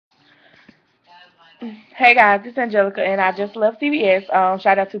Hey guys, it's Angelica, and I just left CVS.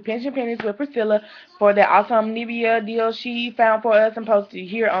 Shout out to Pension Pennies with Priscilla for the awesome NIVEA deal she found for us and posted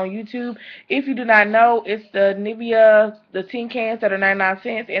here on YouTube. If you do not know, it's the NIVEA, the tin cans that are 99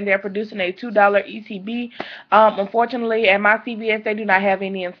 cents, and they're producing a $2 ECB. Unfortunately, at my CVS, they do not have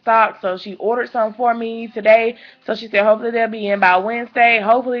any in stock, so she ordered some for me today. So she said hopefully they'll be in by Wednesday.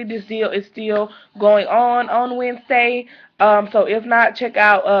 Hopefully this deal is still going on Wednesday. So if not, check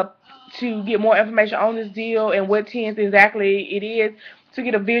out to get more information on this deal and what tins exactly it is. To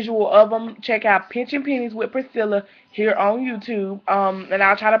get a visual of them, check out Pension Pennies with Priscilla here on YouTube. And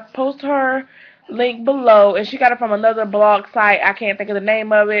I'll try to post her link below. And she got it from another blog site. I can't think of the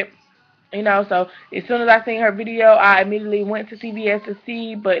name of it. So as soon as I seen her video, I immediately went to CVS to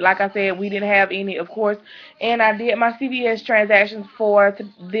see, but like I said, we didn't have any, of course, and I did my CVS transactions for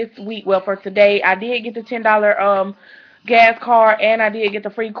this week, well, for today. I did get the $10 gas card, and I did get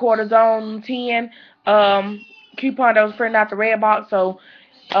the free cortisone 10 coupon that was printed out the red box, so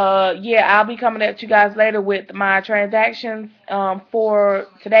yeah, I'll be coming at you guys later with my transactions for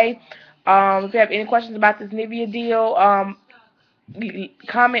today. If you have any questions about this NIVEA deal,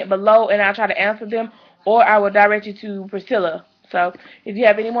 comment below and I'll try to answer them, or I will direct you to Priscilla. So if you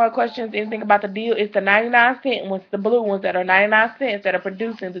have any more questions, anything about the deal, it's the 99-cent ones, the blue ones that are 99 cents that are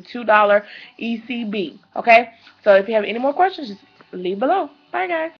producing the $2 ECB. Okay? So if you have any more questions, just leave below. Bye, guys.